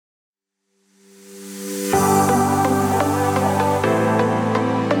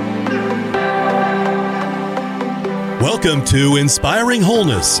Welcome to Inspiring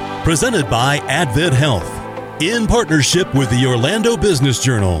Wholeness, presented by AdventHealth, in partnership with the Orlando Business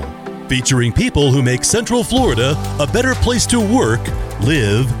Journal, featuring people who make Central Florida a better place to work,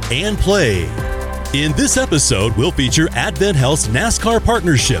 live, and play. In this episode, we'll feature AdventHealth's NASCAR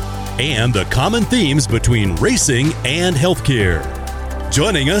partnership and the common themes between racing and healthcare.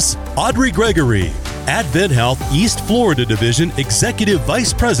 Joining us, Audrey Gregory, AdventHealth East Florida Division Executive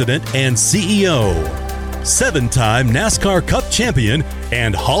Vice President and CEO. 7-time NASCAR Cup champion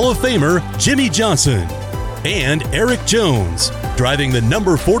and Hall of Famer Jimmie Johnson. And Erik Jones, driving the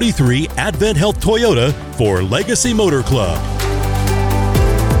number 43 AdventHealth Toyota for Legacy Motor Club.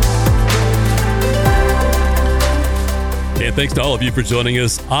 And thanks to all of you for joining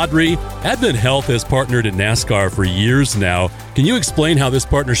us. Audrey, AdventHealth has partnered in NASCAR for years now. Can you explain how this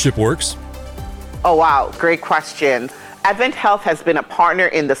partnership works? Oh, wow. Great question. AdventHealth has been a partner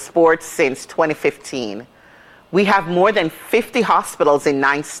in the sport since 2015. We have more than 50 hospitals in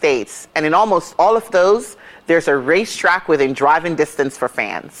 9 states, and in almost all of those, there's a racetrack within driving distance for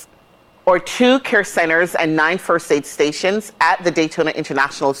fans. Or 2 care centers and 9 first aid stations at the Daytona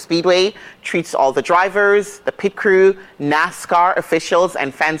International Speedway treats all the drivers, the pit crew, NASCAR officials,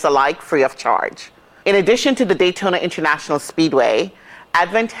 and fans alike free of charge. In addition to the Daytona International Speedway,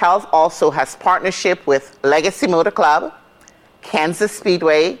 AdventHealth also has partnership with Legacy Motor Club, Kansas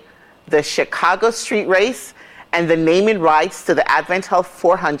Speedway, the Chicago Street Race, and the naming rights to the AdventHealth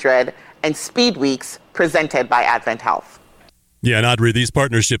 400 and Speed Weeks presented by AdventHealth. Yeah, and Audrey, these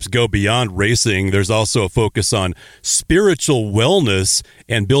partnerships go beyond racing. There's also a focus on spiritual wellness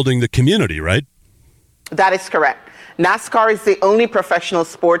and building the community, right? That is correct. NASCAR is the only professional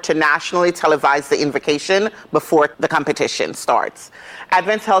sport to nationally televise the invocation before the competition starts.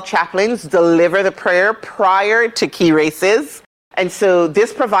 AdventHealth chaplains deliver the prayer prior to key races. And so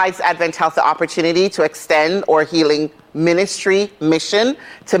this provides AdventHealth the opportunity to extend our healing ministry mission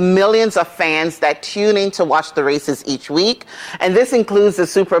to millions of fans that tune in to watch the races each week. And this includes the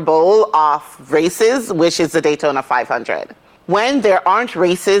Super Bowl of races, which is the Daytona 500. When there aren't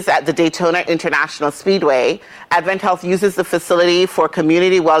races at the Daytona International Speedway, AdventHealth uses the facility for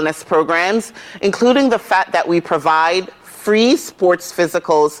community wellness programs, including the fact that we provide free sports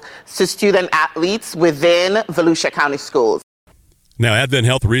physicals to student athletes within Volusia County schools. Now,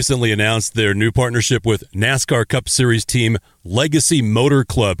 AdventHealth recently announced their new partnership with NASCAR Cup Series team Legacy Motor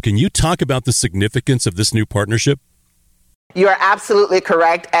Club. Can you talk about the significance of this new partnership? You are absolutely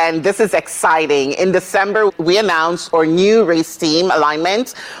correct, and this is exciting. In December, we announced our new race team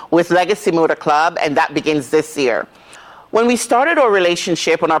alignment with Legacy Motor Club, and that begins this year. When we started our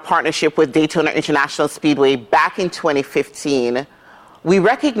relationship and our partnership with Daytona International Speedway back in 2015, we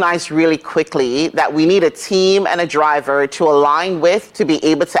recognized really quickly that we need a team and a driver to align with to be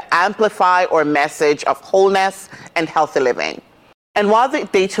able to amplify our message of wholeness and healthy living. And while the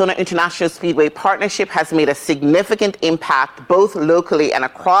Daytona International Speedway partnership has made a significant impact both locally and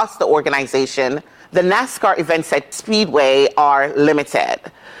across the organization, the NASCAR events at Speedway are limited.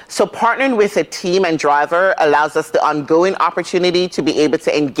 So partnering with a team and driver allows us the ongoing opportunity to be able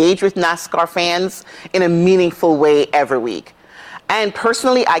to engage with NASCAR fans in a meaningful way every week. And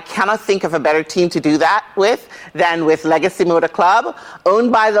personally, I cannot think of a better team to do that with than with Legacy Motor Club,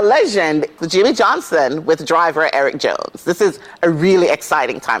 owned by the legend, Jimmie Johnson, with driver Erik Jones. This is a really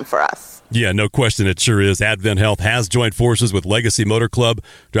exciting time for us. Yeah, no question, it sure is. AdventHealth has joined forces with Legacy Motor Club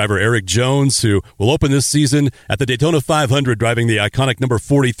driver Erik Jones, who will open this season at the Daytona 500, driving the iconic number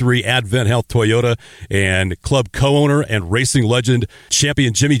 43 AdventHealth Toyota, and club co-owner and racing legend,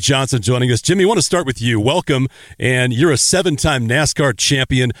 champion Jimmie Johnson joining us. Jimmie, I want to start with you. Welcome, and you're a 7-time NASCAR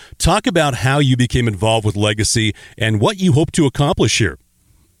champion. Talk about how you became involved with Legacy and what you hope to accomplish here.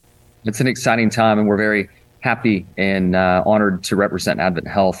 It's an exciting time, and we're very happy and honored to represent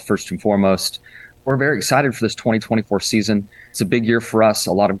AdventHealth first and foremost. We're very excited for this 2024 season. It's a big year for us.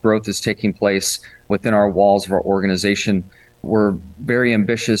 A lot of growth is taking place within our walls of our organization. We're very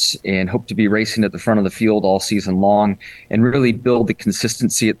ambitious and hope to be racing at the front of the field all season long and really build the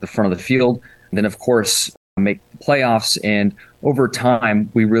consistency at the front of the field. And then, of course, make the playoffs. And over time,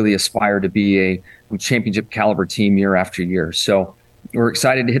 we really aspire to be a championship caliber team year after year. So we're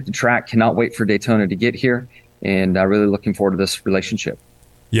excited to hit the track. Cannot wait for Daytona to get here, and really looking forward to this relationship.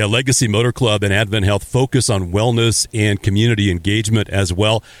 Yeah, Legacy Motor Club and AdventHealth focus on wellness and community engagement as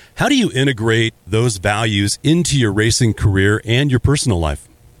well. How do you integrate those values into your racing career and your personal life?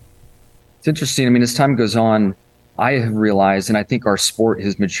 It's interesting. I mean, as time goes on, I have realized, and I think our sport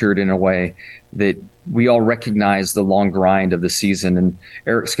has matured in a way that we all recognize the long grind of the season, and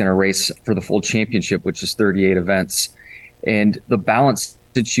Erik's going to race for the full championship, which is 38 events. And the balance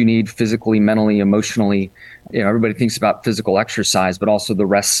that you need physically, mentally, emotionally. Everybody thinks about physical exercise, but also the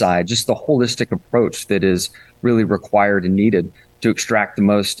rest side, just the holistic approach that is really required and needed to extract the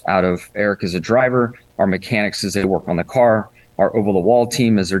most out of Erik as a driver, our mechanics as they work on the car, our over-the-wall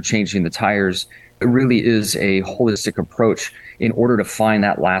team as they're changing the tires. It really is a holistic approach in order to find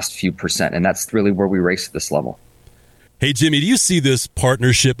that last few percent. And that's really where we race at this level. Hey, Jimmie, do you see this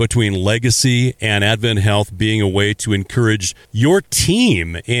partnership between Legacy and AdventHealth being a way to encourage your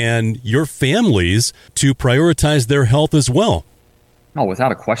team and your families to prioritize their health as well? Oh,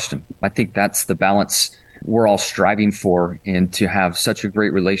 without a question. I think that's the balance we're all striving for, and to have such a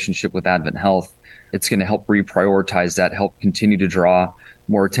great relationship with AdventHealth, it's going to help reprioritize that, help continue to draw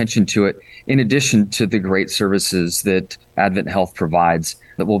more attention to it, in addition to the great services that AdventHealth provides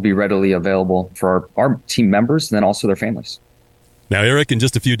that will be readily available for our team members and then also their families. Now, Erik, in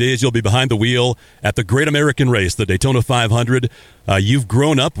just a few days, you'll be behind the wheel at the Great American Race, the Daytona 500. You've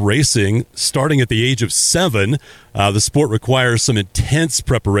grown up racing starting at the age of 7. The sport requires some intense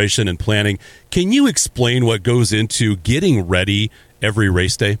preparation and planning. Can you explain what goes into getting ready every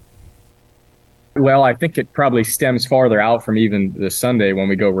race day? Well, I think it probably stems farther out from even the Sunday when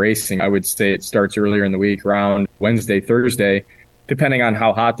we go racing. I would say it starts earlier in the week, around Wednesday, Thursday, depending on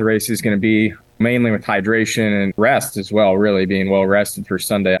how hot the race is going to be, mainly with hydration and rest as well, really being well rested for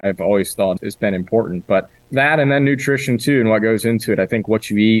Sunday. I've always thought has been important. But that, and then nutrition too, and what goes into it. I think what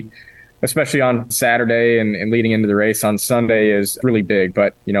you eat, especially on Saturday and leading into the race on Sunday, is really big.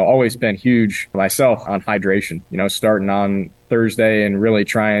 But, always been huge myself on hydration, starting on Thursday and really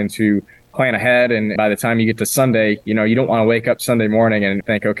trying to plan ahead. And by the time you get to Sunday, you don't want to wake up Sunday morning and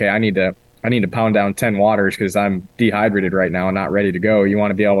think, okay, I need to pound down 10 waters because I'm dehydrated right now and not ready to go. You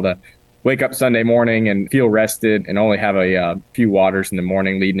want to be able to wake up Sunday morning and feel rested and only have a few waters in the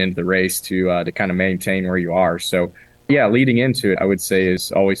morning leading into the race to kind of maintain where you are. So yeah, leading into it, I would say,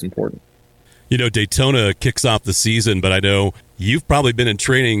 is always important. Daytona kicks off the season, but I know you've probably been in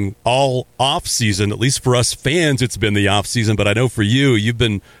training all off season. At least for us fans, it's been the off season, but I know for you, you've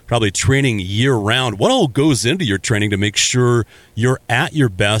been probably training year round. What all goes into your training to make sure you're at your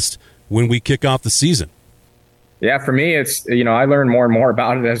best when we kick off the season? Yeah, for me, it's, I learn more and more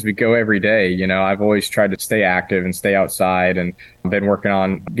about it as we go every day. I've always tried to stay active and stay outside, and been working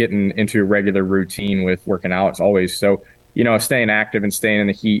on getting into a regular routine with working out as always. So, staying active and staying in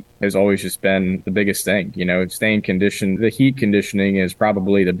the heat has always just been the biggest thing. Staying conditioned. The heat conditioning is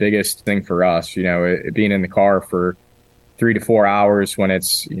probably the biggest thing for us. Being in the car for 3 to 4 hours when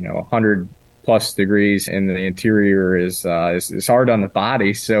it's 100 plus degrees in the interior is hard on the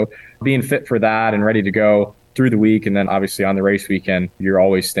body. So being fit for that and ready to go through the week, and then obviously on the race weekend, you're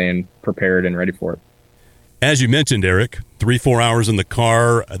always staying prepared and ready for it. As you mentioned, Erik, 3-4 hours in the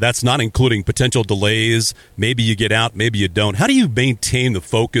car, that's not including potential delays. Maybe you get out, maybe you don't. How do you maintain the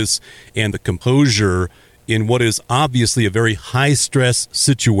focus and the composure in what is obviously a very high-stress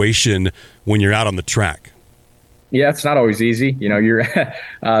situation when you're out on the track? Yeah, it's not always easy. You're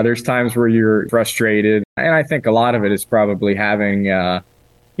there's times where you're frustrated. And I think a lot of it is probably having a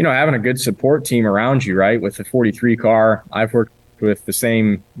good support team around you, right? With the 43 car, I've worked with the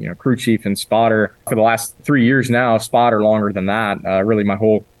same, crew chief and spotter for the last 3 years now, spotter longer than that, really my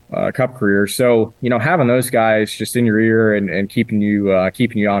whole Cup career. So, having those guys just in your ear and keeping you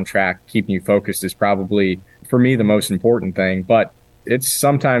on track, keeping you focused is probably, for me, the most important thing. But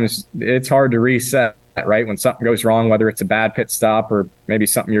sometimes it's hard to reset, right? When something goes wrong, whether it's a bad pit stop or maybe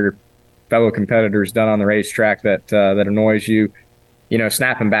something your fellow competitor's done on the racetrack that annoys you.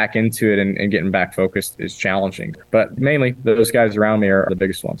 Snapping back into it and getting back focused is challenging. But mainly, those guys around me are the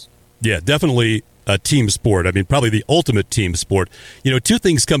biggest ones. Yeah, definitely a team sport. I mean, probably the ultimate team sport. Two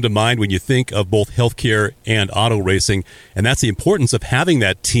things come to mind when you think of both healthcare and auto racing, and that's the importance of having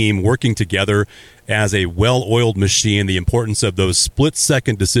that team working together as a well-oiled machine, the importance of those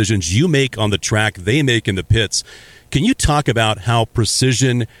split-second decisions you make on the track, they make in the pits. Can you talk about how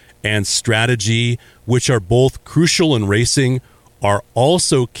precision and strategy, which are both crucial in racing, are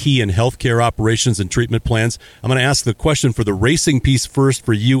also key in healthcare operations and treatment plans? I'm going to ask the question for the racing piece first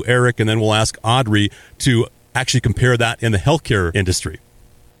for you, Erik, and then we'll ask Audrey to actually compare that in the healthcare industry.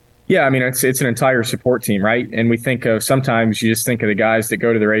 Yeah, I mean, it's an entire support team, right? And we think of, sometimes you just think of the guys that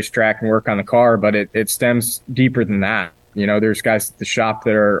go to the racetrack and work on the car, but it stems deeper than that. There's guys at the shop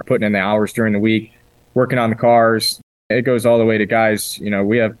that are putting in the hours during the week, working on the cars. It goes all the way to guys,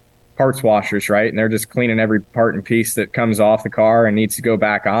 we have parts washers, right? And they're just cleaning every part and piece that comes off the car and needs to go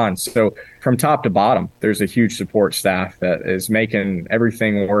back on. So from top to bottom, there's a huge support staff that is making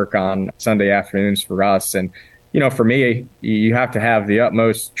everything work on Sunday afternoons for us. And, for me, you have to have the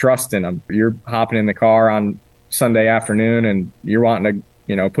utmost trust in them. You're hopping in the car on Sunday afternoon and you're wanting to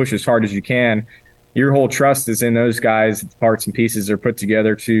push as hard as you can. Your whole trust is in those guys. Parts and pieces are put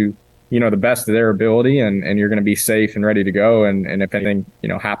together to, the best of their ability, and you're going to be safe and ready to go. And if anything,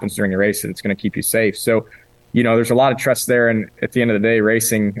 happens during the race, it's going to keep you safe. So, there's a lot of trust there. And at the end of the day,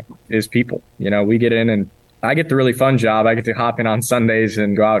 racing is people. We get in, and I get the really fun job. I get to hop in on Sundays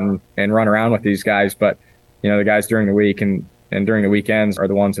and go out and run around with these guys. But, the guys during the week and during the weekends are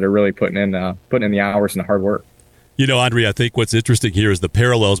the ones that are really putting in the hours and the hard work. Audrey, I think what's interesting here is the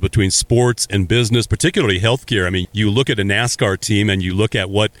parallels between sports and business, particularly healthcare. I mean, you look at a NASCAR team and you look at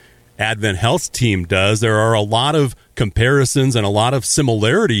what AdventHealth's team does. There are a lot of comparisons and a lot of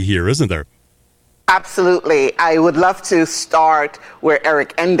similarity here, isn't there? Absolutely. I would love to start where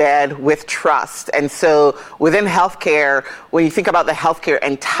Erik ended, with trust. And so within healthcare, when you think about the healthcare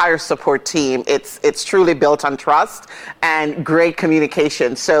entire support team, it's truly built on trust and great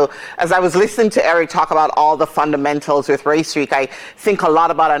communication. So as I was listening to Erik talk about all the fundamentals with Race Week, I think a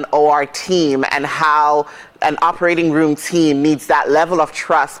lot about an OR team and how an operating room team needs that level of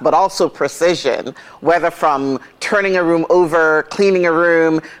trust, but also precision, whether from turning a room over, cleaning a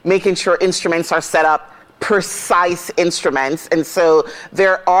room, making sure instruments are set up, precise instruments. And so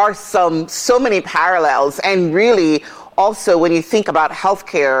there are so many parallels. And really, also, when you think about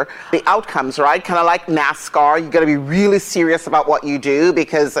healthcare, the outcomes, right? Kind of like NASCAR, you got to be really serious about what you do,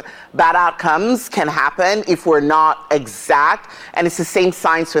 because bad outcomes can happen if we're not exact. And it's the same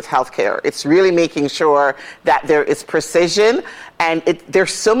science with healthcare. It's really making sure that there is precision. And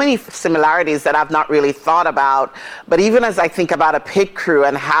there's so many similarities that I've not really thought about. But even as I think about a pit crew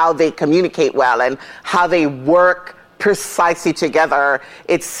and how they communicate well and how they work precisely together,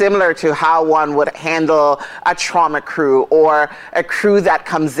 it's similar to how one would handle a trauma crew or a crew that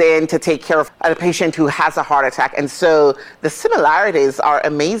comes in to take care of a patient who has a heart attack. And so the similarities are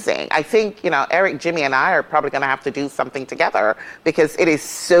amazing. I think, Erik, Jimmie, and I are probably going to have to do something together because it is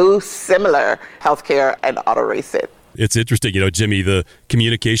so similar, healthcare and auto racing. It's interesting, Jimmie, the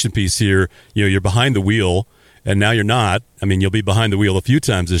communication piece here, you're behind the wheel and now you're not. I mean, you'll be behind the wheel a few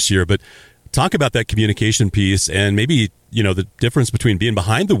times this year, but talk about that communication piece and maybe, the difference between being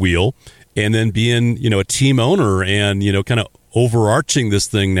behind the wheel and then being, a team owner and, kind of overarching this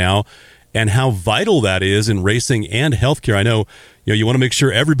thing now, and how vital that is in racing and healthcare. I know, you want to make sure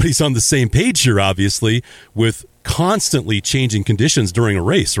everybody's on the same page here, obviously, with constantly changing conditions during a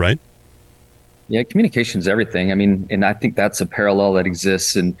race, right? Yeah, communication is everything. I mean, and I think that's a parallel that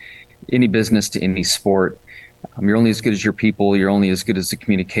exists in any business to any sport. You're only as good as your people. You're only as good as the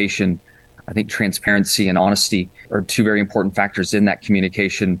communication. I think transparency and honesty are two very important factors in that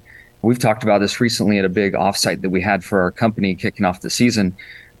communication. We've talked about this recently at a big offsite that we had for our company kicking off the season.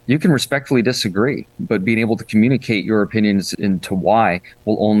 You can respectfully disagree, but being able to communicate your opinions into why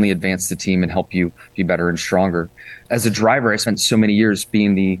will only advance the team and help you be better and stronger. As a driver, I spent so many years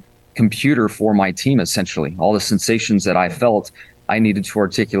being the computer for my team, essentially. All the sensations that I felt, I needed to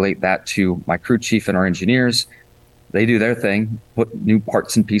articulate that to my crew chief and our engineers. They do their thing, put new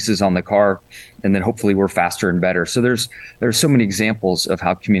parts and pieces on the car, and then hopefully we're faster and better. So there's so many examples of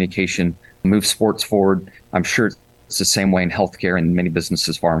how communication moves sports forward. I'm sure it's the same way in healthcare and many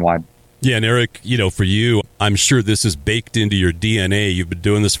businesses far and wide. Yeah, and Erik, for you, I'm sure this is baked into your DNA. You've been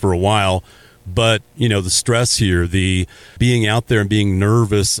doing this for a while, but, the stress here, the being out there and being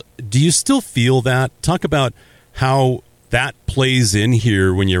nervous, do you still feel that? Talk about how that plays in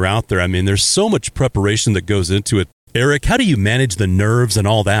here when you're out there. I mean, there's so much preparation that goes into it. Erik, how do you manage the nerves and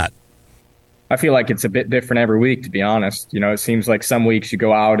all that? I feel like it's a bit different every week, to be honest. It seems like some weeks you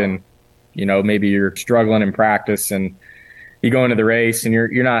go out and, maybe you're struggling in practice and you go into the race and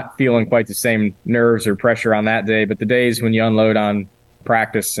you're not feeling quite the same nerves or pressure on that day. But the days when you unload on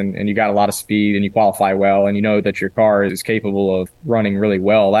practice and you got a lot of speed and you qualify well and you know that your car is capable of running really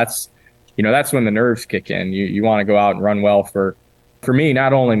well, that's when the nerves kick in. You want to go out and run well for me,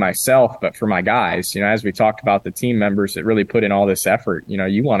 not only myself, but for my guys. As we talked about the team members that really put in all this effort,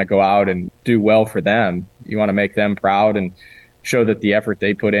 you want to go out and do well for them. You want to make them proud and show that the effort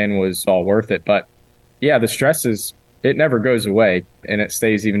they put in was all worth it. But yeah, the stress it never goes away, and it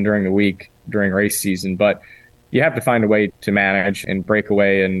stays even during the week, during race season. But you have to find a way to manage and break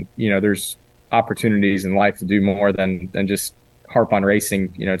away. And, there's opportunities in life to do more than just harp on racing,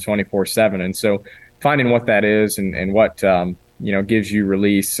 24/7. And so finding what that is and what, gives you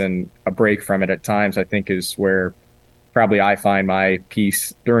release and a break from it at times, I think is where probably I find my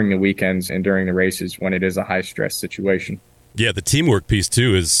peace during the weekends and during the races when it is a high stress situation. Yeah, the teamwork piece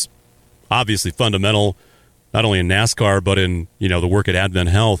too is obviously fundamental, not only in NASCAR, but in, the work at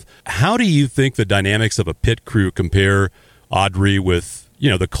AdventHealth. How do you think the dynamics of a pit crew compare, Audrey, with,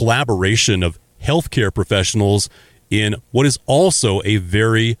 the collaboration of healthcare professionals in what is also a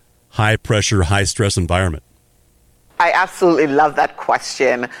very high-pressure, high-stress environment? I absolutely love that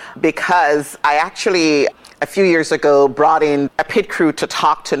question because I actually, a few years ago, brought in a pit crew to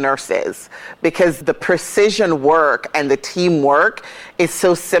talk to nurses because the precision work and the teamwork is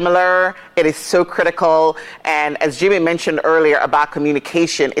so similar. It is so critical. And as Jimmie mentioned earlier about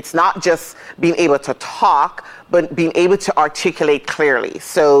communication, it's not just being able to talk, but being able to articulate clearly.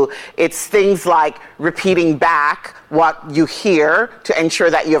 So it's things like repeating back what you hear to ensure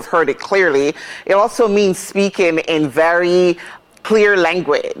that you have heard it clearly. It also means speaking in very clear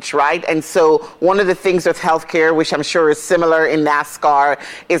language, right? And so one of the things with healthcare, which I'm sure is similar in NASCAR,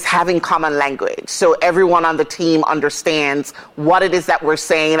 is having common language. So everyone on the team understands what it is that we're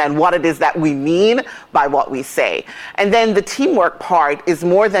saying and what it is that we mean by what we say. And then the teamwork part is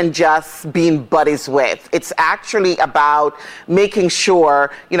more than just being buddies with. It's actually about making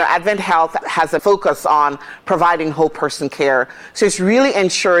sure, AdventHealth has a focus on providing whole person care. So it's really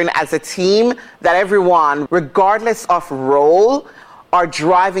ensuring as a team that everyone, regardless of role, are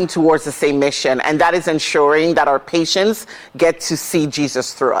driving towards the same mission, and that is ensuring that our patients get to see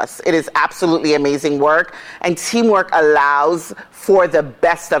Jesus through us. It is absolutely amazing work, and teamwork allows for the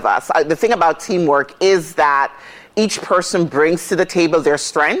best of us. The thing about teamwork is that each person brings to the table their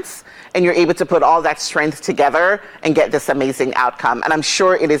strengths, and you're able to put all that strength together and get this amazing outcome. And I'm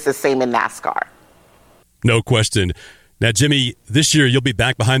sure it is the same in NASCAR. No question. Now, Jimmie, this year you'll be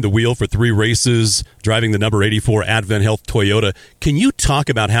back behind the wheel for 3 races, driving the number 84 AdventHealth Toyota. Can you talk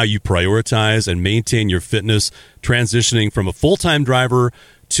about how you prioritize and maintain your fitness, transitioning from a full-time driver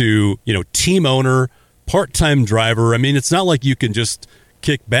to, team owner, part-time driver? I mean, it's not like you can just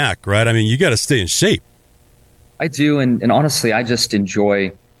kick back, right? I mean, you got to stay in shape. I do, and honestly, I just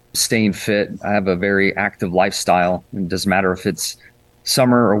enjoy staying fit. I have a very active lifestyle. It doesn't matter if it's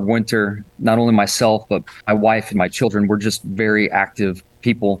summer or winter. Not only myself, but my wife and my children, we're just very active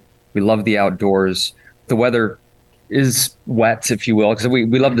people. We love the outdoors. The weather is wet, if you will, because we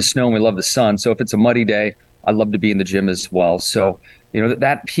love the snow and we love the sun. So if it's a muddy day, I love to be in the gym as well. So,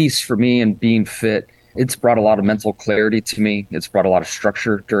 that piece for me and being fit, it's brought a lot of mental clarity to me. It's brought a lot of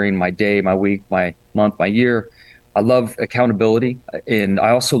structure during my day, my week, my month, my year. I love accountability, and I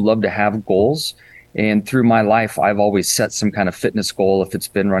also love to have goals. And through my life, I've always set some kind of fitness goal. If it's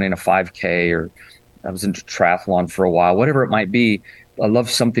been running a 5K or I was into triathlon for a while, whatever it might be, I love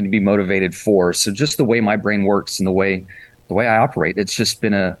something to be motivated for. So just the way my brain works and the way I operate, it's just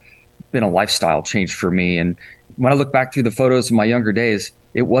been a lifestyle change for me. And when I look back through the photos of my younger days,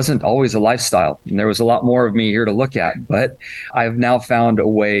 it wasn't always a lifestyle. And there was a lot more of me here to look at. But I've now found a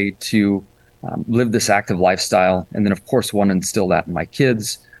way to live this active lifestyle. And then, of course, want to instill that in my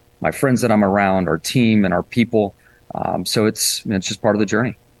kids, my friends that I'm around, our team and our people. So it's just part of the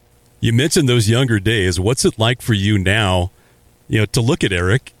journey. You mentioned those younger days. What's it like for you now, to look at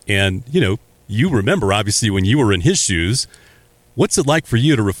Erik and, you remember obviously when you were in his shoes. What's it like for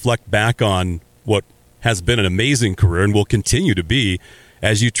you to reflect back on what has been an amazing career and will continue to be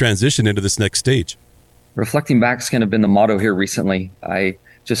as you transition into this next stage? Reflecting back has kind of been the motto here recently. I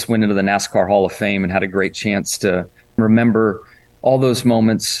just went into the NASCAR Hall of Fame and had a great chance to remember all those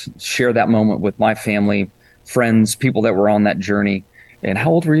moments, share that moment with my family, friends, people that were on that journey. And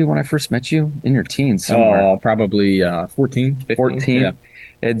how old were you when I first met you? In your teens somewhere? Oh, probably 14, 15. 14. Yeah.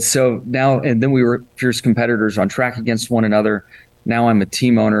 And so now, and then we were fierce competitors on track against one another. Now I'm a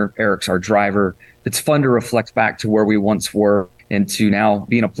team owner. Erik's our driver. It's fun to reflect back to where we once were and to now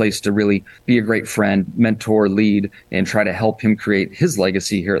be in a place to really be a great friend, mentor, lead, and try to help him create his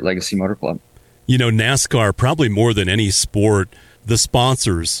legacy here at Legacy Motor Club. NASCAR, probably more than any sport, the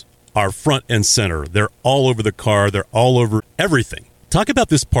sponsors are front and center. They're all over the car. They're all over everything. Talk about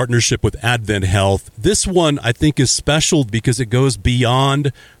this partnership with AdventHealth. This one, I think, is special because it goes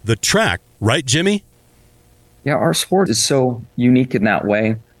beyond the track. Right, Jimmie? Yeah, our sport is so unique in that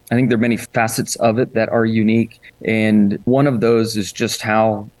way. I think there are many facets of it that are unique. And one of those is just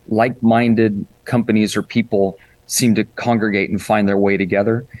how like-minded companies or people seem to congregate and find their way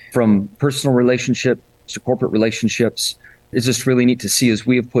together. From personal relationships to corporate relationships, it's just really neat to see as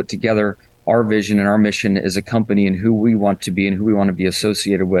we have put together our vision and our mission as a company and who we want to be and who we want to be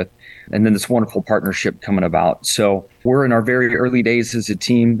associated with. And then this wonderful partnership coming about. So we're in our very early days as a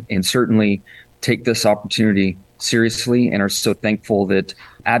team and certainly take this opportunity seriously and are so thankful that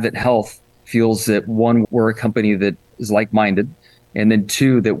AdventHealth feels that, one, we're a company that is like-minded, and then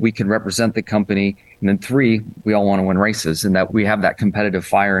two, that we can represent the company, and then three, we all want to win races and that we have that competitive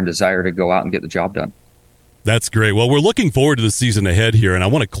fire and desire to go out and get the job done. That's great. Well, we're looking forward to the season ahead here, and I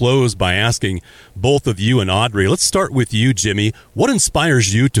want to close by asking both of you and Audrey. Let's start with you, Jimmie. What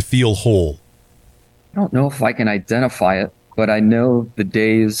inspires you to feel whole? I don't know if I can identify it, but I know the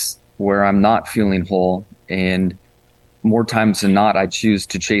days where I'm not feeling whole, and more times than not, I choose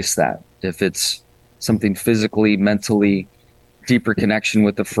to chase that. If it's something physically, mentally, deeper connection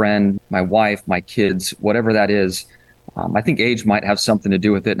with a friend, my wife, my kids, whatever that is, I think age might have something to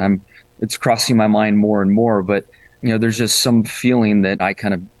do with it. And it's crossing my mind more and more, but there's just some feeling that I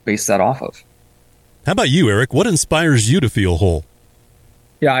kind of base that off of. How about you, Erik? What inspires you to feel whole?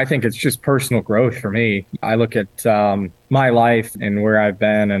 Yeah, I think it's just personal growth for me. I look at my life and where I've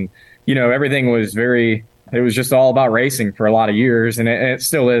been, and, everything was it was just all about racing for a lot of years, and it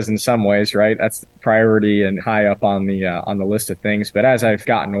still is in some ways, right? That's the priority and high up on the list of things. But as I've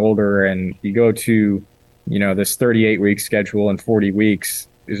gotten older and you go to, this 38-week schedule and 40 weeks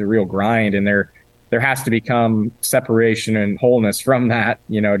is a real grind, and there has to become separation and wholeness from that,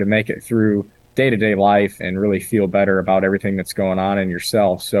 to make it through day-to-day life and really feel better about everything that's going on in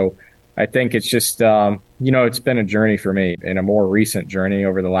yourself. So I think it's just, it's been a journey for me, and a more recent journey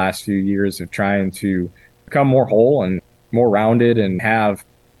over the last few years of trying to become more whole and more rounded and have,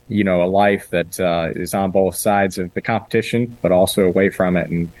 a life that is on both sides of the competition, but also away from it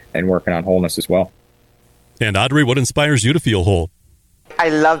and working on wholeness as well. And Audrey, what inspires you to feel whole? I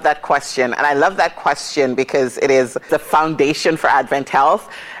love that question. And I love that question because it is the foundation for AdventHealth.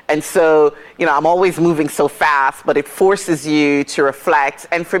 And so, I'm always moving so fast, but it forces you to reflect.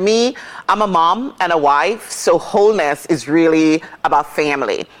 And for me, I'm a mom and a wife, so wholeness is really about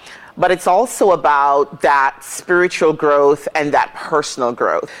family. But it's also about that spiritual growth and that personal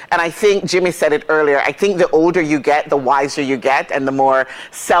growth. And I think Jimmie said it earlier, I think the older you get, the wiser you get, and the more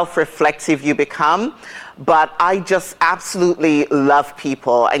self-reflective you become. But I just absolutely love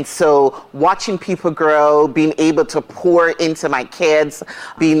people. And so watching people grow, being able to pour into my kids,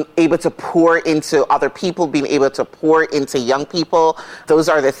 being able to pour into other people, being able to pour into young people, those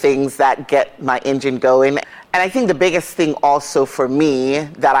are the things that get my engine going. And I think the biggest thing also for me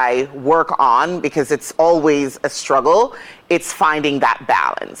that I work on, because it's always a struggle, it's finding that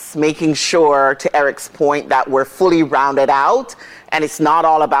balance, making sure, to Erik's point, that we're fully rounded out and it's not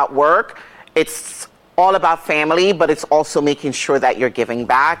all about work. It's all about family, but it's also making sure that you're giving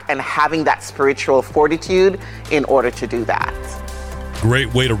back and having that spiritual fortitude in order to do that.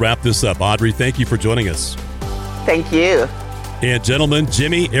 Great way to wrap this up. Audrey, thank you for joining us. Thank you. And gentlemen,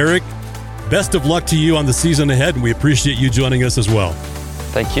 Jimmie, Erik, best of luck to you on the season ahead, and we appreciate you joining us as well.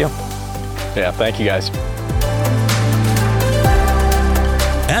 Thank you. Yeah, thank you guys.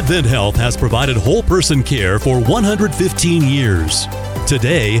 AdventHealth has provided whole person care for 115 years.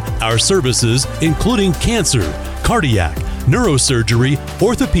 Today, our services, including cancer, cardiac, neurosurgery,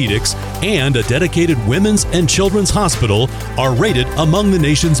 orthopedics, and a dedicated women's and children's hospital, are rated among the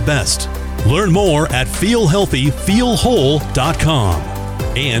nation's best. Learn more at feelhealthyfeelwhole.com.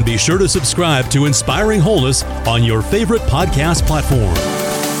 And be sure to subscribe to Inspiring Wholeness on your favorite podcast platform.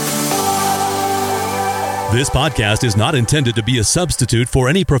 This podcast is not intended to be a substitute for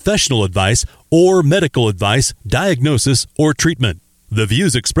any professional advice or medical advice, diagnosis, or treatment. The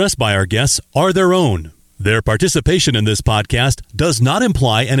views expressed by our guests are their own. Their participation in this podcast does not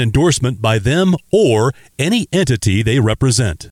imply an endorsement by them or any entity they represent.